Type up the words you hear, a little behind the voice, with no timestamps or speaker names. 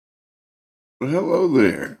Well, hello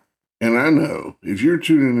there. And I know if you're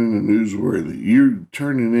tuning in to Newsworthy, you're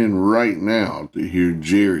turning in right now to hear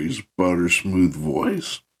Jerry's butter smooth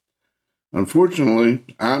voice. Unfortunately,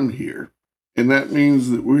 I'm here, and that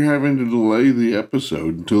means that we're having to delay the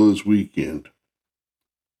episode until this weekend.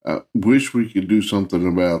 I wish we could do something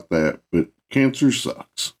about that, but cancer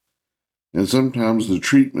sucks. And sometimes the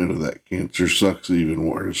treatment of that cancer sucks even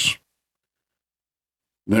worse.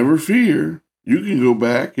 Never fear. You can go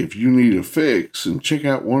back if you need a fix and check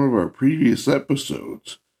out one of our previous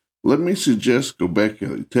episodes. Let me suggest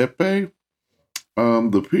Göbekli Tepe,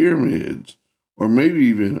 the pyramids, or maybe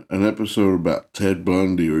even an episode about Ted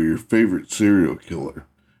Bundy or your favorite serial killer.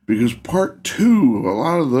 Because part 2 of a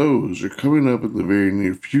lot of those are coming up in the very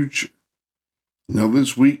near future. Now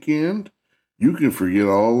this weekend, you can forget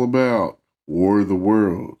all about War of the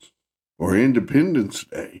Worlds or Independence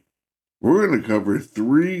Day. We're going to cover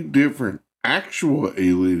 3 different actual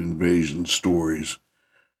alien invasion stories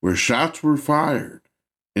where shots were fired,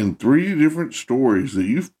 and 3 different stories that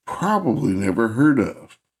you've probably never heard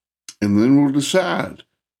of. And then we'll decide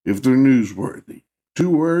if they're newsworthy. 2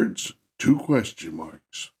 words, 2 question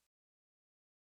marks.